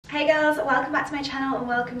Hey girls, welcome back to my channel and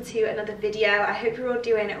welcome to another video. I hope you're all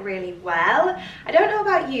doing really well. I don't know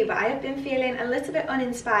about you, but I have been feeling a little bit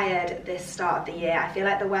uninspired this start of the year. I feel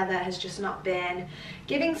like the weather has just not been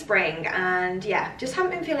giving spring, and yeah, just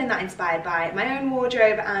haven't been feeling that inspired by it. My own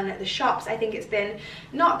wardrobe and the shops, I think it's been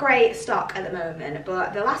not great stock at the moment,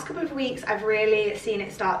 but the last couple of weeks I've really seen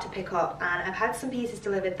it start to pick up, and I've had some pieces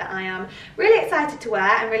delivered that I am really excited to wear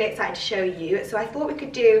and really excited to show you. So I thought we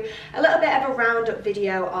could do a little bit of a roundup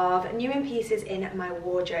video of new in pieces in my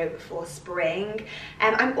wardrobe for spring.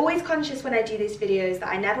 I'm always conscious when I do these videos that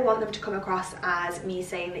I never want them to come across as me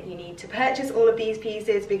saying that you need to purchase all of these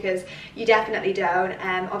pieces, because you definitely don't.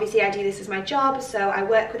 Obviously I do this as my job, so I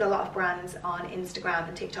work with a lot of brands on Instagram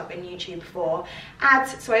and TikTok and YouTube for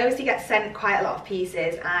ads, so I obviously get sent quite a lot of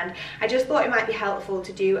pieces, and I just thought it might be helpful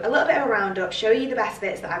to do a little bit of a roundup, show you the best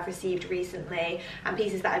bits that I've received recently and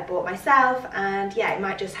pieces that I've bought myself, and yeah, it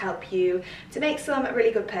might just help you to make some really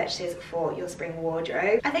good purchases for your spring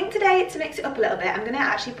wardrobe. I think today, to mix it up a little bit, I'm going to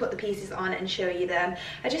actually put the pieces on and show you them.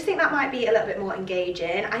 I just think that might be a little bit more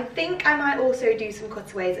engaging. I think I might also do some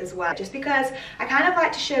cutaways as well, just because I kind of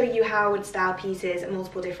like to show you how I would style pieces in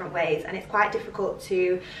multiple different ways, and it's quite difficult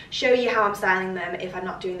to show you how I'm styling them if I'm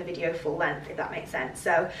not doing the video full length, if that makes sense.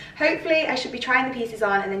 So hopefully I should be trying the pieces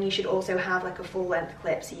on, and then you should also have like a full length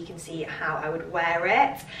clip so you can see how I would wear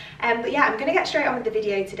it. But yeah, I'm going to get straight on with the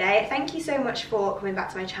video today. Thank you so much for coming back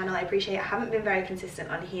to my channel. I appreciate it. I haven't been very consistent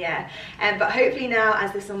on here, but hopefully now,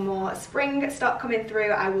 as there's some more spring stock coming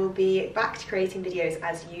through, I will be back to creating videos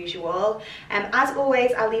as usual. As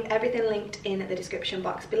always, I'll leave everything linked in the description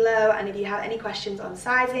box below, and if you have any questions on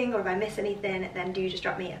sizing or if I miss anything, then do just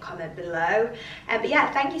drop me a comment below. But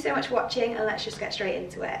yeah, thank you so much for watching, and let's just get straight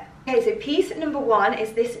into it. Okay, so piece number one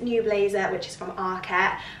is this new blazer, which is from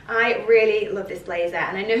Abercrombie. I really love this blazer,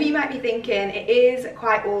 and I know you might be thinking it is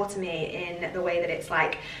quite autumny in the way that it's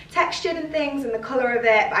like textured and things and the colour of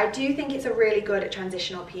it, but I do think it's a really good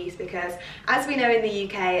transitional piece, because as we know in the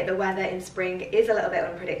UK, the weather in spring is a little bit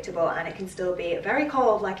unpredictable and it can still be very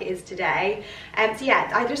cold like it is today. So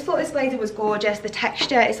yeah, I just thought this blazer was gorgeous. The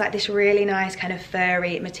texture is like this really nice kind of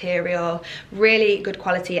furry material, really good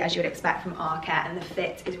quality as you would expect from Abercrombie, and the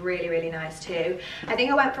fit is really nice too. I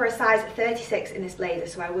think I went for a size 36 in this blazer,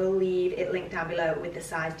 so I will leave it linked down below with the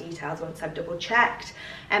size details once I've double checked.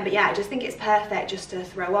 But yeah, I just think it's perfect just to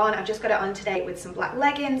throw on. I've just got it on today with some black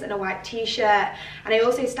leggings and a white t-shirt, and I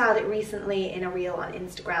also styled it recently in a reel on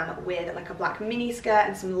Instagram with like a black mini skirt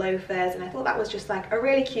and some loafers, and I thought that was just like a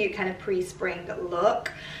really cute kind of pre-spring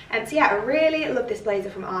look. So yeah, I really love this blazer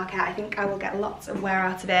from Abercrombie. I think I will get lots of wear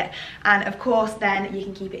out of it, and of course then you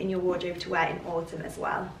can keep it in your wardrobe to wear in autumn as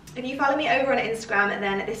well. If you follow me over on Instagram,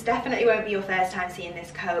 then this definitely won't be your first time seeing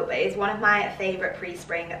this coat, but it's one of my favourite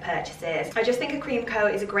pre-spring purchases. I just think a cream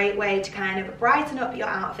coat is a great way to kind of brighten up your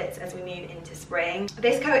outfits as we move into spring.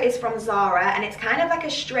 This coat is from Zara, and it's kind of like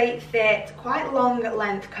a straight fit, quite long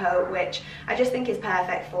length coat, which I just think is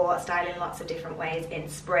perfect for styling lots of different ways in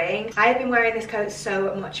spring. I have been wearing this coat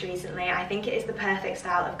so much recently. I think it is the perfect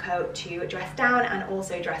style of coat to dress down and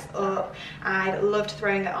also dress up. I've loved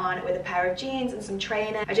throwing it on with a pair of jeans and some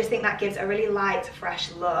trainers. I just think that gives a really light,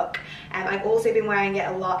 fresh look. I've also been wearing it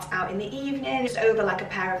a lot out in the evening, just over like a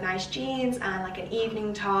pair of nice jeans and like an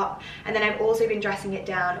evening top, and then I've also been dressing it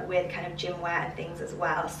down with kind of gym wear and things as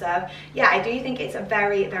well. So yeah, I do think it's a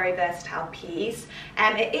very versatile piece.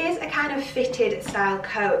 It is a kind of fitted style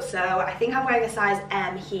coat, so I think I'm wearing a size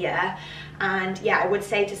M here. And yeah, I would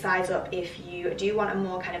say to size up if you do want a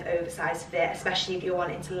more kind of oversized fit, especially if you're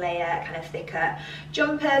wanting to layer kind of thicker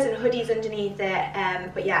jumpers and hoodies underneath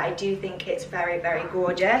it. But yeah, I do think it's very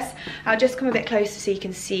gorgeous. I'll just come a bit closer so you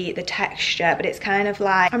can see the texture, but it's kind of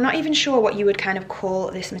like, I'm not even sure what you would kind of call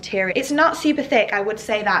this material. It's not super thick, I would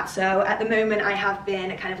say that. So at the moment I have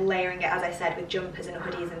been kind of layering it, as I said, with jumpers and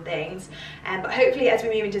hoodies and things. But hopefully as we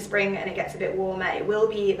move into spring and it gets a bit warmer, it will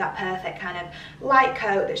be that perfect kind of light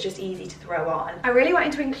coat that's just easy to throw on. I really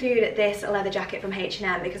wanted to include this leather jacket from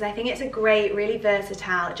H&M because I think it's a great, really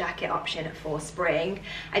versatile jacket option for spring.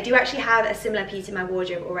 I do actually have a similar piece in my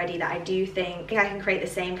wardrobe already that I do think I can create the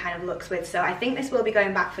same kind of looks with, so I think this will be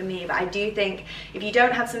going back for me. But I do think if you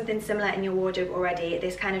don't have something similar in your wardrobe already,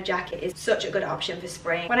 this kind of jacket is such a good option for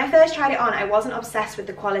spring. When I first tried it on, I wasn't obsessed with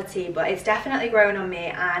the quality, but it's definitely grown on me,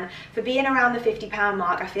 and for being around the £50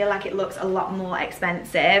 mark, I feel like it looks a lot more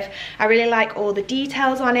expensive. I really like all the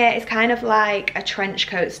details on it. It's kind of like a trench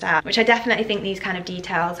coat style, which I definitely think these kind of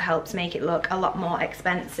details helps make it look a lot more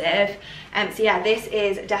expensive. So yeah, this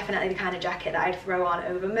is definitely the kind of jacket that I'd throw on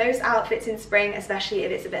over most outfits in spring, especially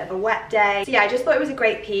if it's a bit of a wet day. So yeah, I just thought it was a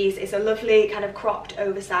great piece. It's a lovely kind of cropped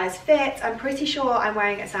oversized fit. I'm pretty sure I'm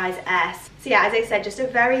wearing a size S. So yeah, as I said, just a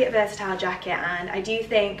very versatile jacket, and I do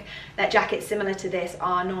think that jackets similar to this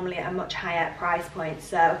are normally at a much higher price point.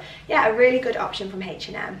 So yeah, a really good option from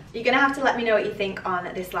H&M. You're gonna have to let me know what you think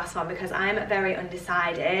on this last one because I'm very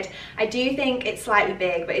undecided. I do think it's slightly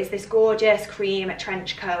big, but it's this gorgeous cream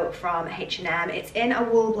trench coat from H&M. It's in a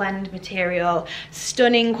wool blend material,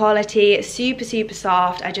 stunning quality, super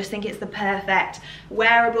soft. I just think it's the perfect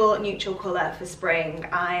wearable neutral colour for spring.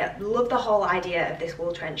 I love the whole idea of this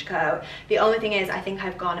wool trench coat. The only thing is I think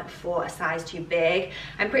I've gone for a size too big.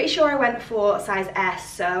 I'm pretty sure I went for size S,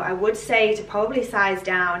 so I would say to probably size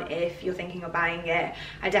down if you're thinking of buying it.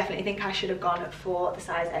 I definitely think I should have gone for the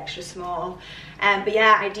size extra small. But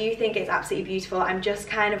yeah, I do think it's absolutely beautiful. I'm just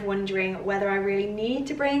kind of wondering whether I really need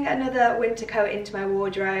to bring another winter coat into my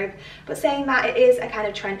wardrobe. But saying that, it is a kind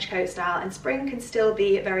of trench coat style, and spring can still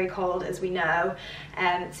be very cold, as we know.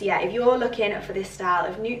 So yeah, if you're looking for this style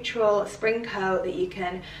of neutral spring coat that you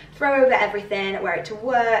can throw over everything, wear it to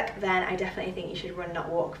work, then I definitely think you should run not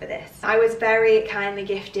walk for this. I was very kindly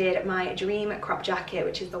gifted my dream crop jacket,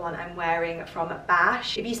 which is the one I'm wearing from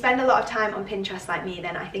Bash. If you spend a lot of time on Pinterest like me,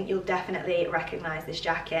 then I think you'll definitely recognize this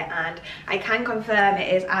jacket, and I can confirm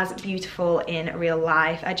it is as beautiful in real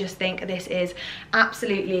life. I just think this is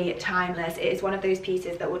absolutely timeless. It is one of those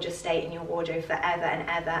pieces that will just stay in your wardrobe forever and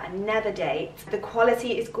ever and never date. The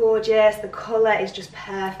quality is gorgeous, the color is just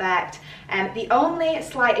perfect. The only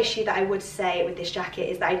slight issue that I would say with this jacket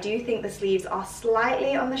is that I do think the sleeves are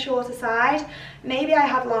slightly on the shorter side. Maybe I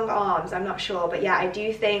have long arms, I'm not sure, but yeah, I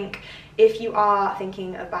do think if you are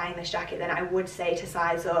thinking of buying this jacket, then I would say to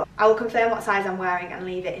size up. I will confirm what size I'm wearing and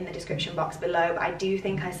leave it in the description box below, but I do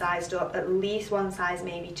think I sized up at least one size,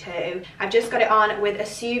 maybe two. I've just got it on with a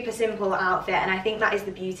super simple outfit, and I think that is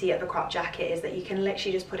the beauty of the crop jacket, is that you can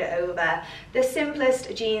literally just put it over the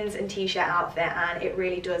simplest jeans and t-shirt outfit and it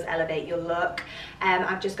really does elevate your look.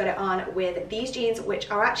 I've just got it on with these jeans,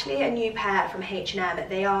 which are actually a new pair from H&M.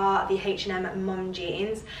 They are the H&M mum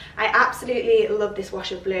jeans. I absolutely love this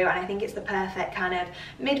wash of blue, and I think it's the perfect kind of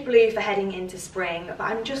mid blue for heading into spring, but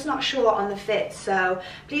I'm just not sure on the fit, so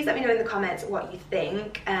please let me know in the comments what you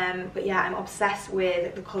think. But yeah, I'm obsessed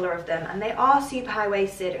with the colour of them, and they are super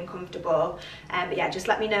high-waisted and comfortable. But yeah, just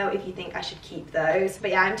let me know if you think I should keep those.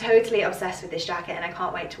 But yeah, I'm totally obsessed with this jacket and I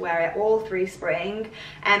can't wait to wear it all through spring.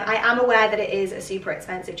 I am aware that it is a super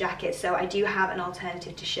expensive jacket, so I do have an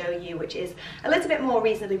alternative to show you, which is a little bit more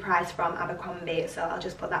reasonably priced from Abercrombie, so I'll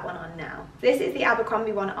just put that one on now. This is the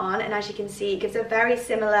Abercrombie one on, and as you can see, it gives a very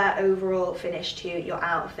similar overall finish to your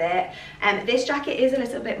outfit. This jacket is a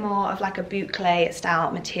little bit more of like a boucle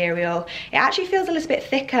style material. It actually feels a little bit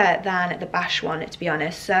thicker than the Bash one, to be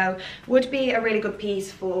honest, so would be a really good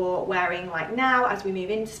piece for wearing like now as we move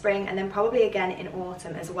into spring, and then probably again in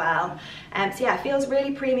autumn as well. So yeah, it feels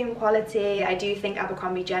really premium quality. I do think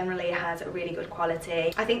Abercrombie generally has a really good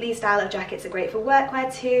quality. I think these style of jackets are great for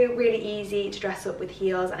workwear too, really easy to dress up with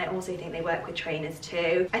heels, and I also think they work with trainers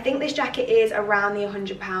too. I think this jacket is around the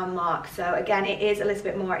 £100 mark, so again it is a little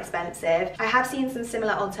bit more expensive. I have seen some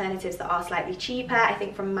similar alternatives that are slightly cheaper, I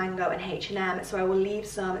think from Mango and H&M, so I will leave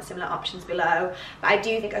some similar options below, but I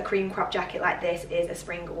do think a cream crop jacket like this is a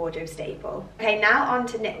spring wardrobe staple. Okay, now on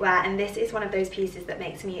to knitwear, and this is one of those pieces that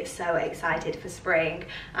makes me so excited for spring.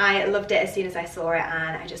 I loved it as soon as I saw it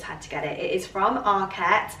and I just had to get it. It is from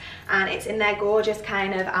Arket, and it's in their gorgeous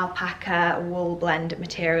kind of alpaca wool blend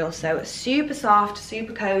material, so super soft,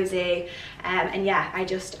 super cozy, and yeah, I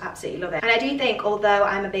just absolutely love it. And I do think, although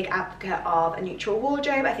I'm a big advocate of a neutral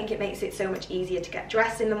wardrobe, I think it makes it so much easier to get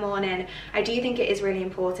dressed in the morning. I do think it is really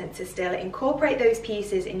important to still incorporate those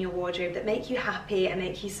pieces in your wardrobe that make you happy and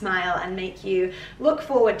make you smile and make you look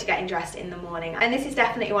forward to getting dressed in the morning. And this is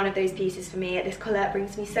definitely one of those pieces for me. This colour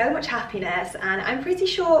brings me so much happiness, and I'm pretty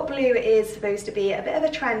sure blue is supposed to be a bit of a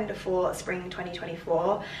trend for spring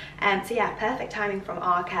 2024. So yeah, perfect timing from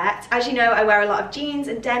Arket. As you know, I wear a lot of jeans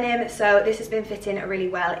and denim, so this has been fitting really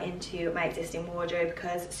well into my existing wardrobe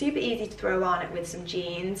because it's super easy to throw on with some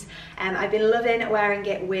jeans. I've been loving wearing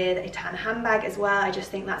it with a tan handbag as well. I just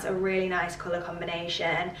think that's a really nice colour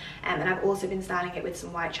combination, and I've also been styling it with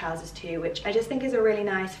some white trousers too, which I just think is a really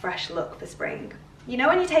nice fresh look for spring. You know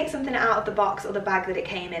when you take something out of the box or the bag that it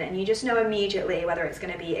came in and you just know immediately whether it's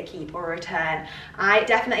going to be a keep or a return? I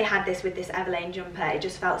definitely had this with this Everlane jumper. It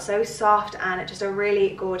just felt so soft and just a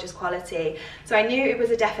really gorgeous quality. So I knew it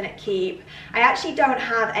was a definite keep. I actually don't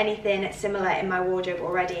have anything similar in my wardrobe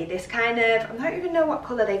already. This kind of, I don't even know what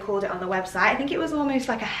colour they called it on the website. I think it was almost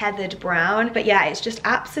like a heathered brown. But yeah, it's just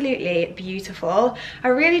absolutely beautiful. I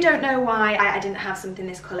really don't know why I didn't have something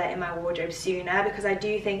this colour in my wardrobe sooner, because I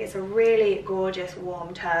do think it's a really gorgeous this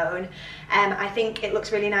warm tone. I think it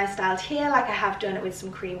looks really nice styled here, like I have done it with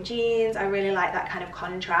some cream jeans. I really like that kind of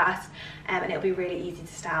contrast, and it'll be really easy to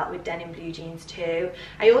style with denim blue jeans too.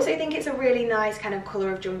 I also think it's a really nice kind of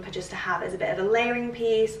colour of jumper just to have as a bit of a layering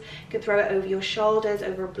piece. You could throw it over your shoulders,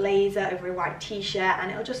 over a blazer, over a white t-shirt,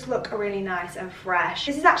 and it'll just look really nice and fresh.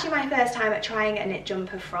 This is actually my first time at trying a knit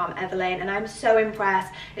jumper from Everlane, and I'm so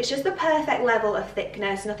impressed. It's just the perfect level of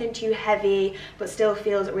thickness, nothing too heavy, but still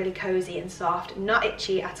feels really cozy and soft, not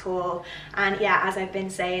itchy at all. And yeah, as I've been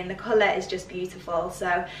saying, the colour is just beautiful.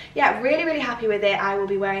 So yeah, really happy with it. I will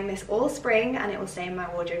be wearing this all spring and it will stay in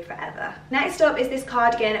my wardrobe forever. Next up is this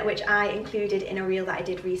cardigan, which I included in a reel that I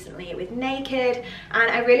did recently with Naked,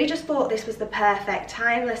 and I really just thought this was the perfect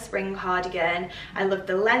timeless spring cardigan. I loved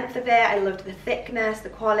the length of it, I loved the thickness, the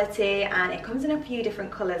quality, and it comes in a few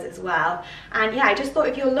different colours as well. And yeah, I just thought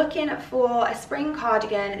if you're looking for a spring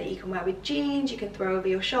cardigan that you can wear with jeans, you can throw over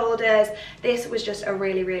your shoulders, this was just a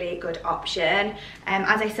really good option.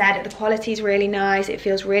 As I said, the quality is really nice, it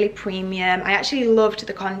feels really premium. I actually loved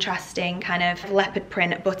the contrasting kind of leopard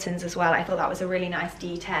print buttons as well. I thought that was a really nice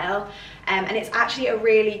detail. And it's actually a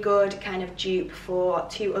really good kind of dupe for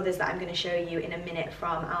two others that I'm going to show you in a minute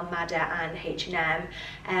from Almada and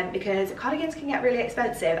H&M, because cardigans can get really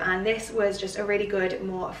expensive, and this was just a really good,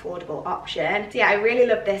 more affordable option. So yeah, I really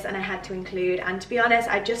love this and I had to include, and to be honest,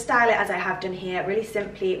 I just style it as I have done here, really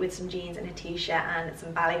simply with some jeans and a t-shirt and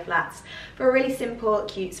some ballet flats for a really simple,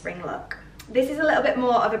 cute spring look. This is a little bit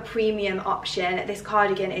more of a premium option. This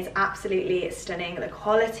cardigan is absolutely stunning. The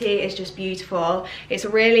quality is just beautiful. It's a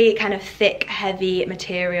really kind of thick, heavy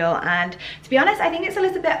material, and to be honest, I think it's a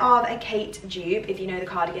little bit of a Kate dupe, if you know the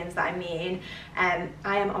cardigans that I mean.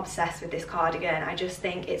 I am obsessed with this cardigan. I just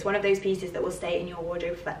think it's one of those pieces that will stay in your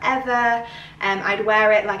wardrobe forever. I'd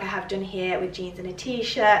wear it like I have done here with jeans and a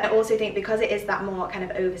t-shirt. I also think because it is that more kind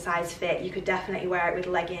of oversized fit, you could definitely wear it with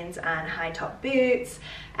leggings and high top boots.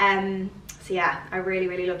 So yeah, I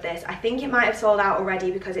really love this. I think it might have sold out already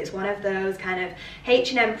because it's one of those kind of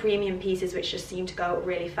H&M premium pieces which just seem to go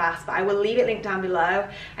really fast, but I will leave it linked down below.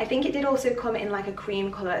 I think it did also come in like a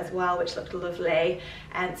cream colour as well, which looked lovely.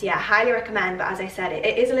 So yeah, highly recommend, but as I said,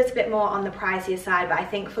 it is a little bit more on the pricier side, but I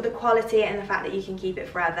think for the quality and the fact that you can keep it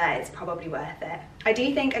forever, it's probably worth it. I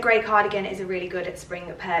do think a grey cardigan is a really good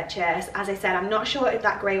spring purchase. As I said, I'm not sure if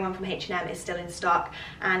that grey one from H&M is still in stock,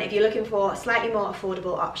 and if you're looking for a slightly more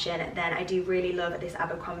affordable option, then I do really love this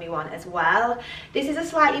Abercrombie one as well. This is a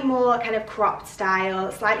slightly more kind of cropped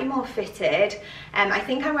style, slightly more fitted. I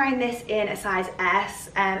think I'm wearing this in a size S.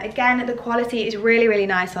 Again, the quality is really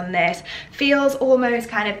nice on this. Feels almost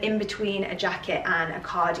kind of in between a jacket and a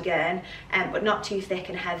cardigan, but not too thick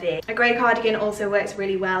and heavy. A grey cardigan also works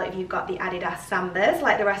really well if you've got the Adidas Sambas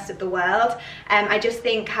like the rest of the world. I just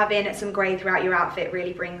think having some grey throughout your outfit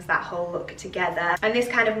really brings that whole look together. And this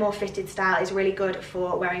kind of more fitted style is really good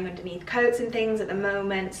for wearing underneath coats and things at the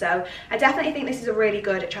moment, so I definitely think this is a really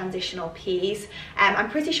good transitional piece. I'm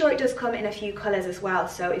pretty sure it does come in a few colours as well,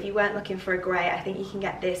 so if you weren't looking for a grey, I think you can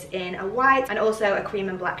get this in a white and also a cream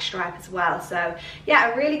and black stripe as well. So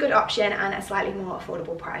yeah, a really good option and a slightly more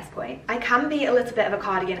affordable price point. I can be a little bit of a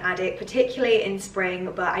cardigan addict, particularly in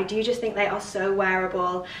spring, but I do just think they are so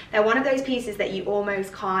wearable. They're one of those pieces that you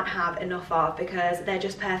almost can't have enough of because they're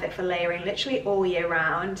just perfect for layering literally all year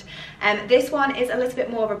round. This one is a little bit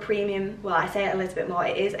more of a premium, well, I say it a little bit more,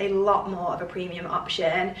 it is a lot more of a premium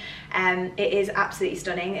option. It is absolutely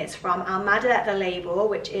stunning. It's from Almada, the label,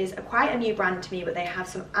 which is quite a new brand to me, but they have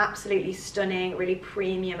some absolutely stunning, really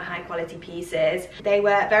premium, high quality pieces. They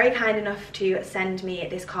were very kind enough to send me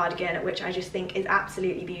this cardigan, which I just think is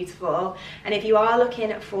absolutely beautiful. And if you are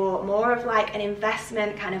looking for more of like an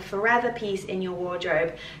investment kind of forever piece in your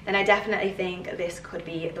wardrobe, then I definitely think this could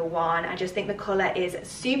be the one. I just think the colour is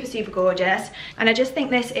super gorgeous, and I just think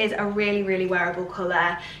this is a really wearable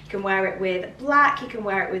colour. You can wear it with black, you can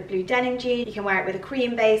wear it with blue denim jeans, you can wear it with a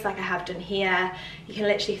cream base like I have done here. You can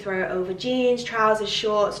literally throw it over jeans, trousers,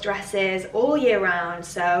 shorts, dresses all year round.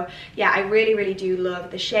 So yeah, I really do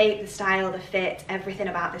love the shape, the style, the fit, everything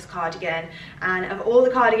about this cardigan. And of all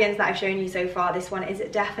the cardigans that I've shown you so far, this one is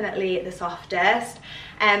definitely the softest.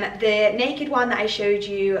 The Naked one that I showed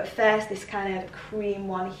you first, this kind of cream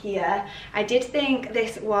one here, I did think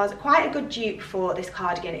this was quite a good dupe for this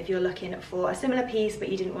cardigan if you're looking for a similar piece but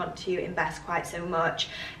you didn't want to invest quite so much.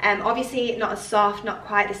 Obviously not as soft, not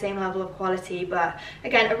quite the same level of quality, but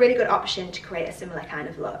again, a really good option to create a similar kind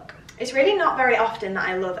of look. It's really not very often that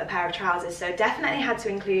I love a pair of trousers, so definitely had to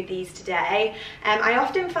include these today. I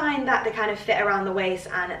often find that the kind of fit around the waist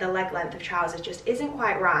and the leg length of trousers just isn't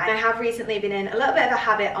quite right. I have recently been in a little bit of a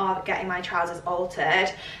habit of getting my trousers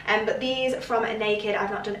altered, but these from Naked I've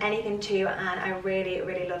not done anything to, and I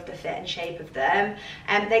really love the fit and shape of them.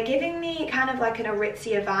 They're giving me kind of like an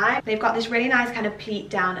Aritzia vibe. They've got this really nice kind of pleat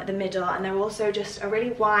down at the middle, and they're also just a really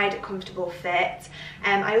wide, comfortable fit.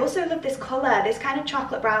 I also love this colour. This kind of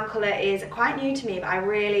chocolate brown colour is quite new to me, but I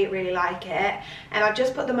really like it. And I've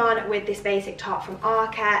just put them on with this basic top from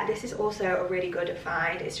Arket. This is also a really good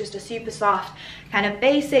find. It's just a super soft kind of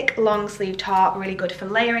basic long sleeve top, really good for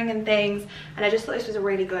layering and things, and I just thought this was a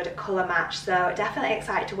really good colour match, so definitely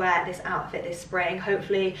excited to wear this outfit this spring,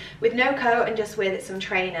 hopefully with no coat and just with some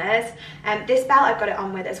trainers. This belt I've got it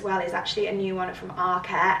on with as well is actually a new one from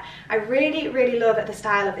Arket. I really love the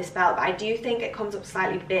style of this belt, but I do think it comes up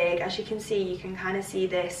slightly big. As you can see, you can kind of see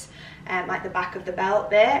this like the back of the belt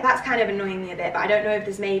bit. That's kind of annoying me a bit, but I don't know if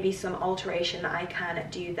there's maybe some alteration that I can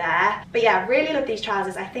do there. But yeah, really love these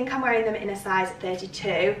trousers. I think I'm wearing them in a size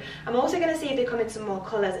 32. I'm also going to see if they come in some more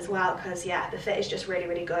colours as well, because yeah, the fit is just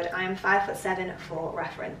really good. I am 5'7" for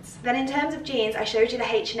reference. Then in terms of jeans, I showed you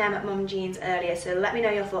the H&M mum jeans earlier, so let me know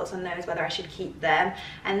your thoughts on those, whether I should keep them.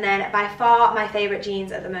 And then by far my favourite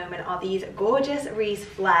jeans at the moment are these gorgeous Reese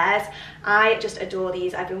flares. I just adore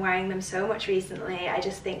these. I've been wearing them so much recently. I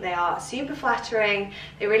just think they are super flattering.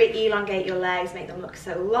 They really elongate your legs, make them look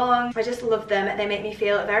so long. I just love them. They make me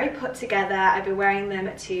feel very put together. I've been wearing them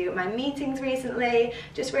to my meetings recently,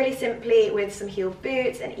 just really simply with some heeled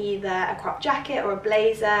boots and either a crop jacket or a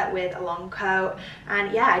blazer with a long coat.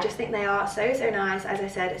 And yeah, I just think they are so nice. As I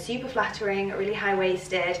said, super flattering, really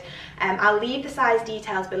high-waisted. I'll leave the size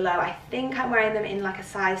details below. I think I'm wearing them in like a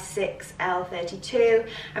size 6L 32.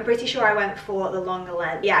 I'm pretty sure I went for the longer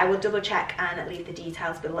length. Yeah, I will double check and leave the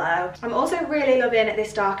details below. I'm also really loving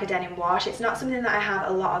this darker denim wash. It's not something that I have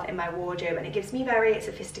a lot of in my wardrobe, and it gives me very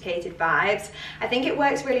sophisticated vibes. I think it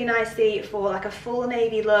works really nicely for like a full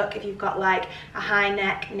navy look if you've got like a high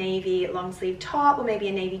neck navy long sleeve top or maybe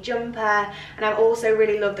a navy jumper. And I also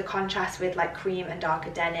really love the contrast with like cream and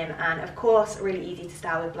darker denim, and of course really easy to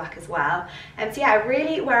style with black as well. So yeah, a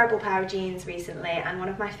really wearable pair of jeans recently, and one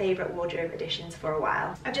of my favourite wardrobe additions for a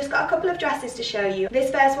while. I've just got a couple of dresses to show you.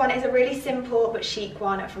 This first one is a really simple but chic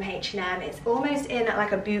one from H&M. It's almost in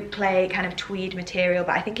like a boucle kind of tweed material,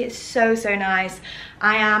 but I think it's so nice.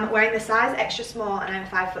 I am wearing the size extra small, and I'm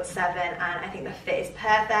 5'7", and I think the fit is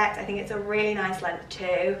perfect. I think it's a really nice length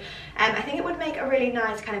too. I think it would make a really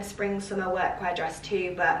nice kind of spring summer workwear dress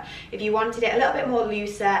too, but if you wanted it a little bit more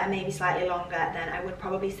looser and maybe slightly longer, then I would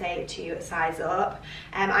probably say to size up.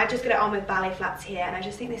 I've just got it on with ballet flats here, and I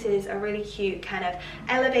just think this is a really cute kind of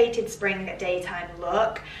elevated spring daytime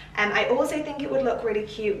look. I also think it would look really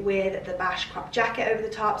cute with the Bash crop jacket over the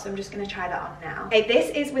top, so I'm just going to try that on now. Okay, this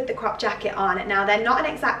is with the crop jacket on. Now they're not an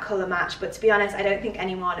exact colour match, but to be honest, I don't think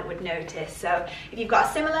anyone would notice. So if you've got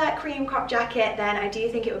a similar cream crop jacket, then I do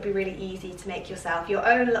think it would be really easy to make yourself your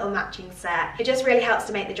own little matching set. It just really helps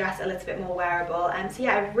to make the dress a little bit more wearable. And so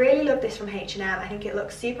yeah, I really love this from H&M. I think it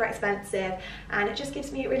looks super expensive, and it just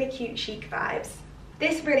gives me really cute chic vibes.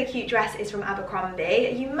 This really cute dress is from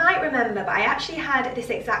Abercrombie. You might remember, but I actually had this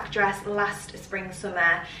exact dress last spring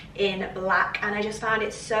summer in black, and I just found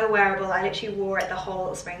it so wearable. I literally wore it the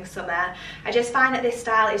whole spring summer. I just find that this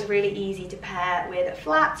style is really easy to pair with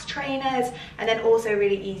flats, trainers, and then also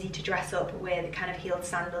really easy to dress up with kind of heeled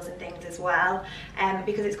sandals and things as well.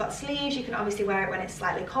 Because it's got sleeves, you can obviously wear it when it's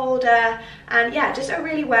slightly colder, and yeah, just a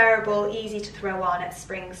really wearable, easy to throw on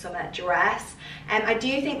spring summer dress. I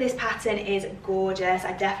do think this pattern is gorgeous.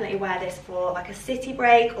 I definitely wear this for like a city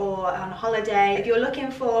break or on holiday. If you're looking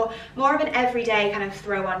for more of an everyday kind of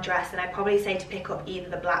throw on dress, then I'd probably say to pick up either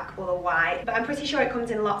the black or the white, but I'm pretty sure it comes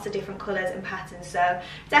in lots of different colours and patterns, so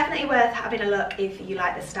definitely worth having a look if you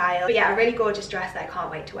like the style. But yeah, a really gorgeous dress that I can't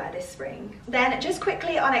wait to wear this spring. Then just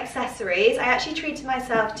quickly on accessories, I actually treated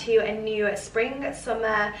myself to a new spring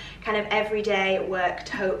summer kind of everyday work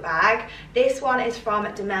tote bag. This one is from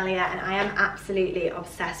Demelia, and I am absolutely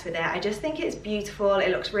obsessed with it. I just think it's beautiful.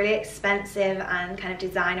 It looks really expensive and kind of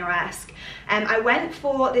designer-esque. I went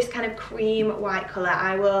for this kind of cream white colour.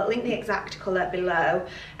 I will link the exact colour below,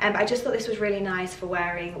 but I just thought this was really nice for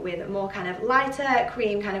wearing with more kind of lighter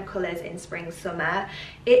cream kind of colours in spring summer.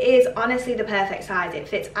 It is honestly the perfect size. It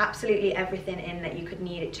fits absolutely everything in that you could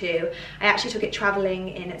need it to. I actually took it travelling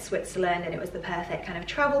in Switzerland, and it was the perfect kind of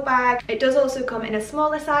travel bag. It does also come in a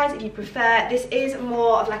smaller size if you prefer. This is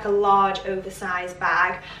more of like a large oversized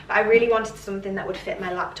bag, but I really wanted something that would fit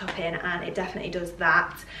my laptop in, and it definitely does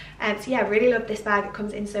that. So yeah, I really love this bag. It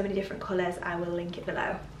comes in so many different colours. I will link it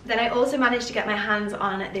below. Then I also managed to get my hands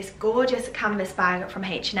on this gorgeous canvas bag from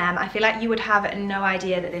H&M. I feel like you would have no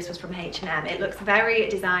idea that this was from H&M. It looks very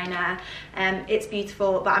designer, it's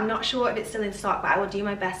beautiful, but I'm not sure if it's still in stock, but I will do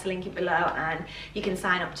my best to link it below and you can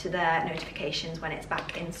sign up to the notifications when it's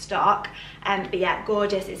back in stock. But yeah,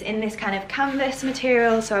 gorgeous. It's in this kind of canvas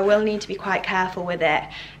material, so I will need to be quite careful with it.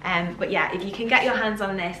 But yeah, if you can get your hands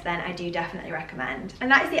on this, then I do definitely recommend. And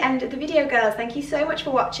that is the end of the video, girls. Thank you so much for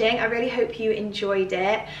watching. I really hope you enjoyed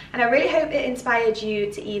it. And I really hope it inspired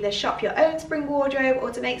you to either shop your own spring wardrobe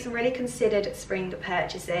or to make some really considered spring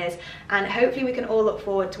purchases. And hopefully we can all look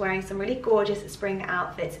forward to wearing some really gorgeous spring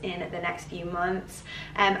outfits in the next few months.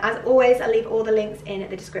 As always, I'll leave all the links in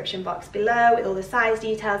the description box below with all the size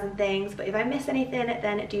details and things. But if I miss anything,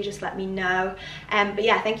 then do just let me know. But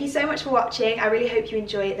yeah, thank you so much for watching. I really hope you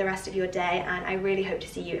enjoy the rest of your day, and I really hope to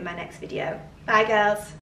see you in my next video. Bye, girls.